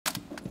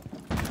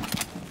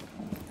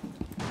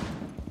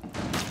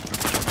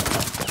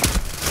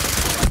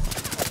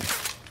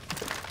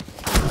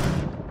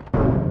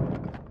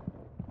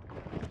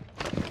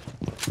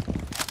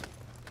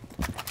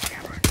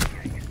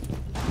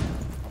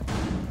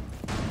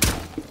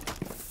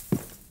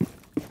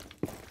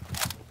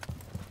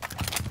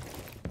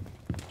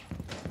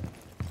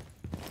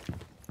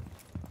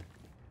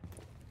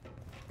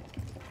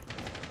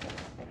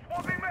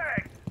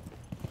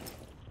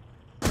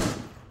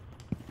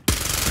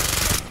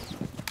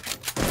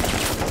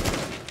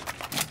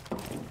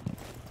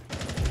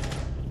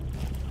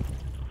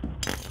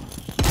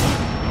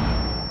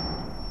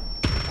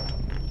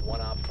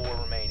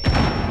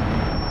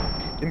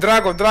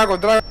Dragon.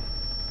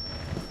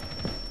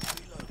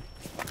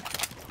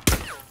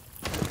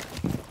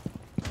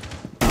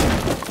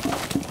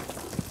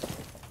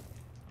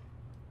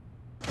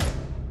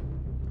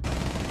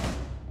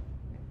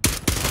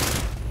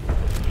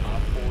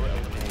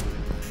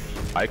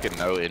 I can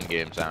know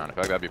in-game sound. I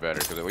feel like that'd be better,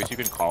 because at least you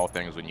can call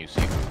things when you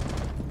see them.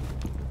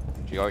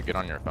 You gotta get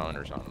on your phone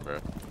or something, bro.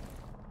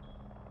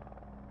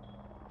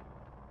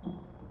 I'm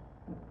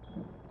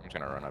just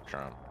gonna run up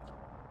Trump.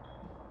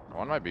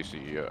 One might be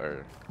CEO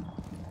or...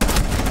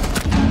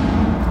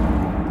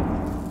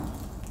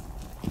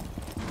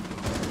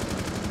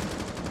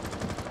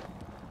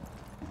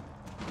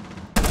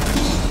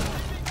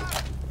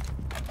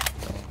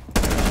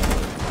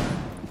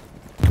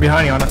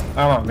 Behind you,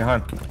 I'm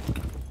behind.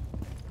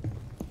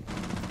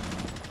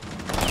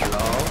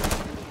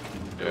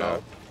 Yeah.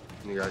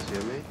 Can you guys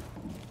hear me?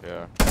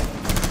 Yeah.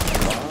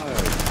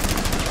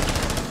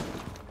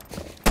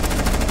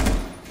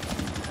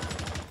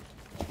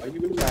 Are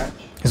you gonna match?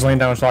 He's laying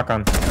down a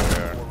shotgun.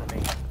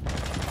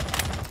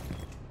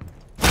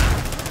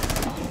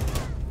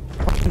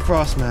 Fucking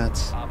cross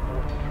mats.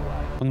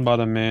 One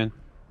bottom main.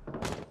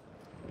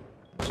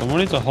 Someone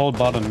needs to hold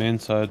bottom main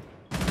side.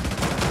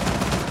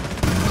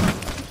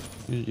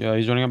 Yeah,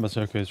 he's running up a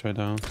staircase right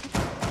now.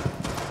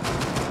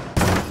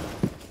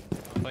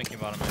 Thank you,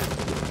 bottom main.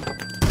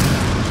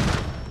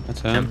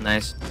 That's him. Yeah,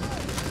 nice.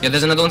 Yeah,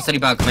 there's another one study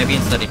box. Might be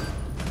in study.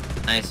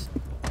 Nice.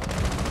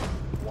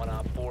 1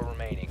 op 4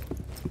 remaining.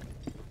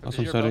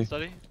 Awesome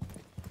study.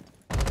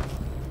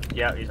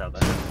 Yeah, he's out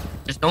there.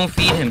 Just don't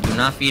feed him. Do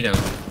not feed him.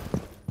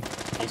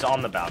 He's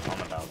on the bounce,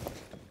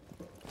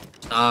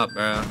 Stop,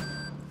 bro.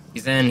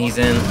 He's in.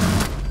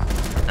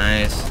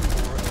 Nice.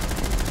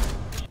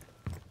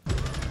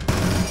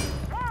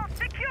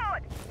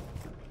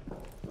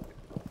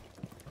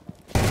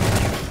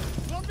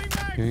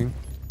 King.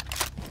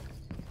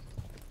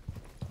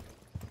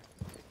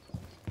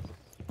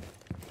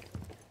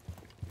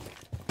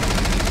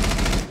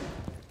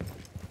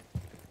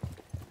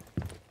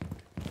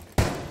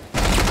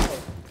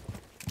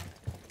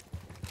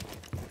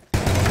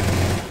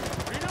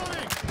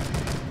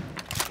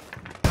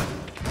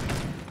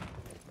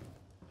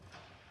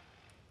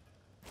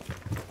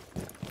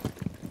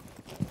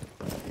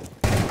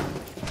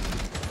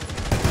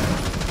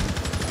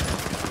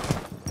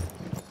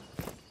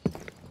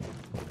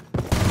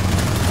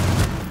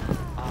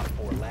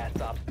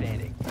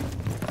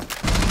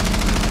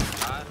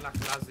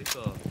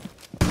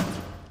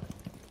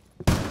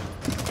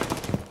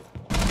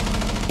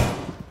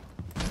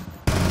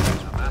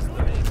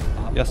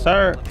 Yes,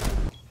 sir.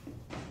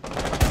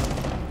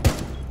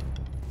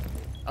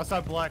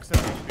 Outside black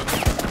 7 HP.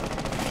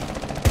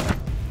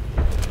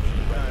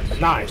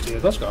 Nice,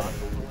 dude. Let's go.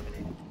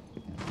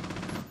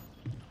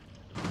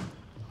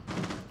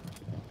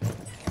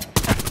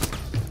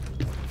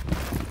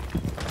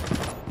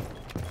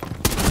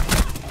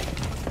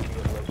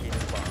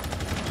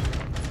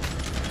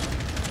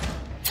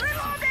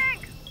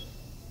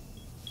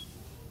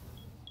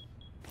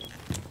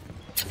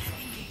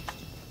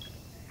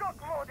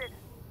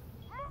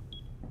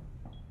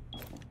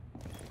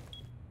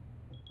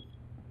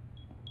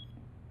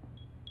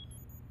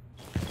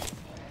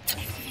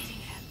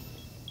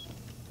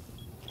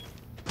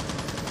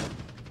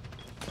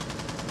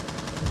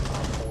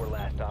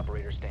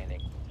 Operator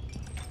standing.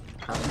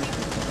 Op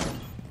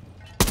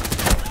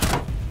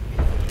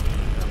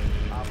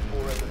 4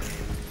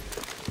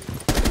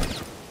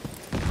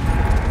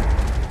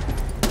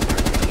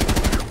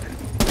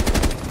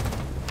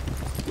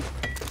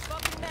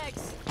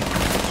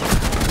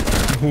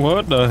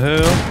 What the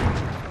hell?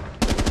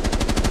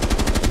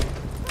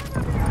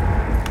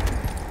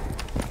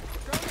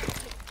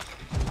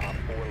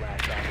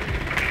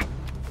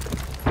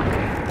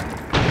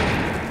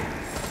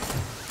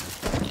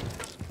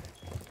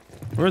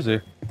 Where is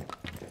he?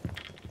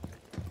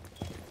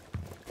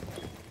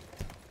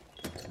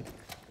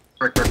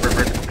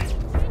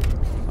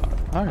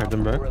 I heard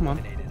them, bro. Come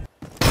on.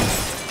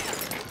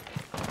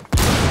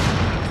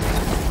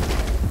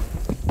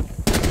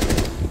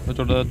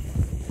 Mitchell dead.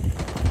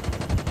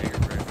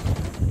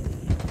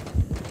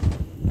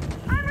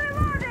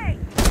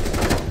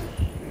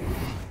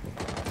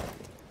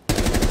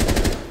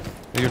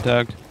 You're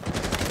tagged.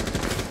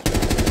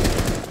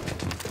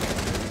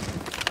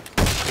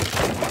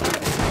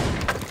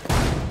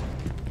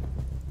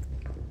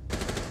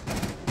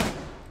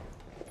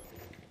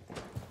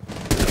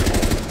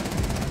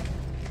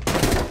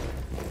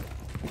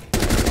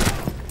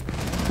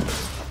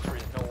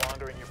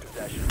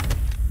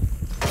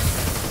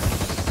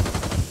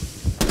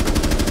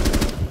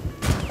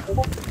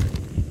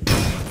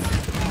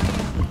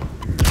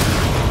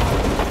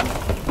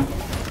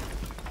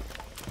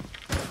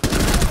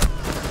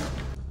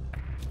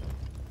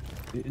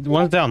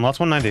 One's down, last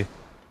 190.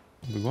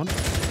 We won?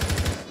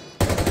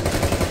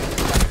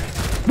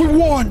 We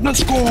won!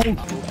 Let's go!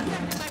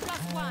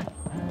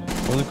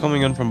 Only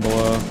coming in from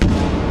below.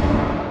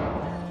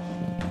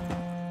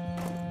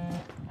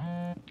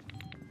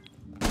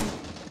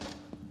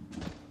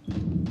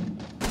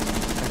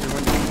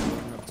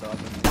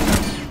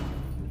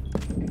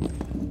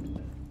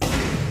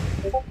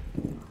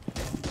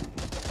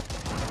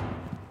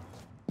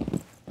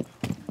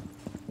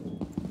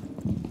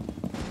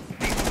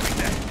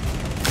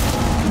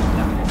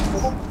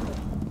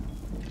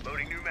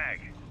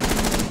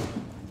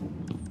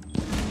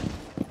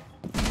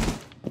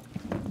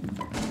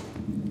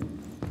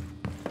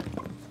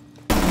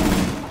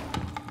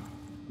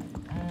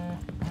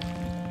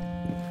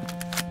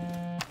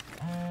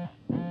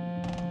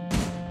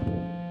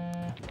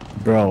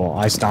 Bro,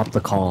 I stopped the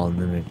call and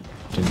then it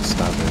didn't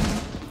stop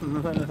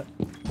it.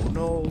 Oh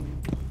no.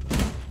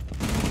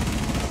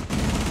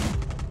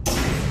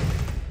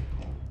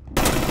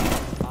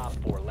 Op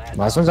 4 last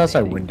Last one's outside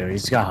standing. window.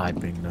 He's got high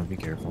ping though. Be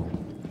careful.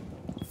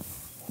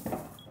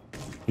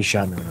 He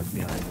shot me when I was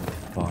behind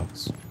the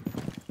box.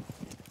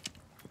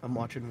 I'm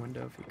watching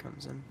window if he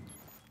comes in.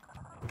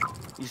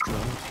 He's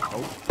drone.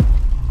 Oh.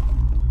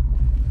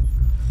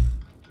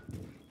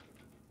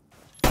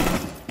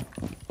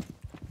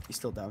 He's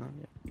still down on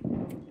you.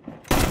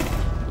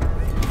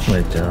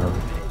 Wait down.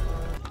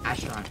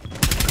 Ashtron.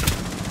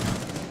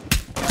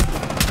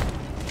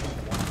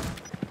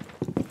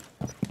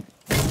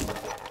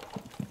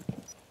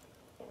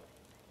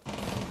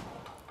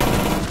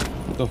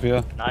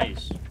 Sophia.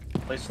 Nice.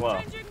 Play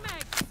slow.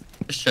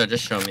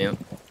 Just show me.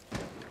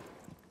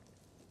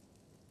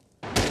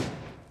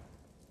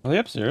 Are they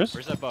upstairs?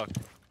 Where's that bug?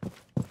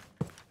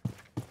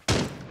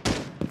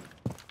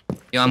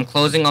 Yo, I'm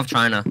closing off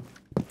China.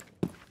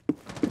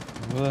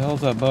 Where the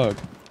hell's that bug?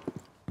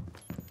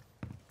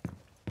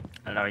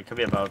 I don't know, he could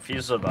be above.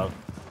 Fuse above.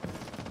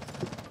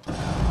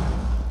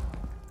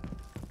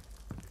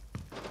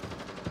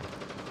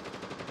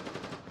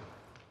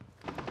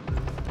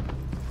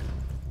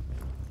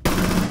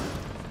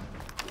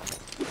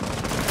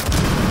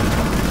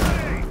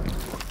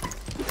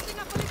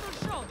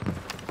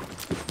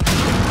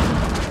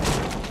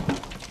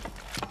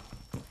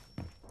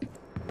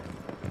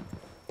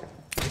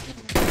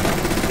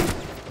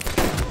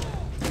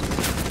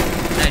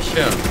 Nice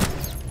show.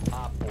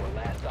 Op 4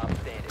 last stop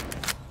standing.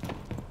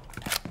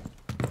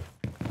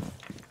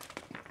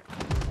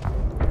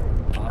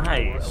 Op 4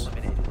 Nice.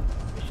 eliminated.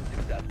 Mission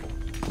successful.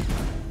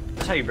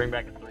 That's how you bring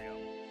back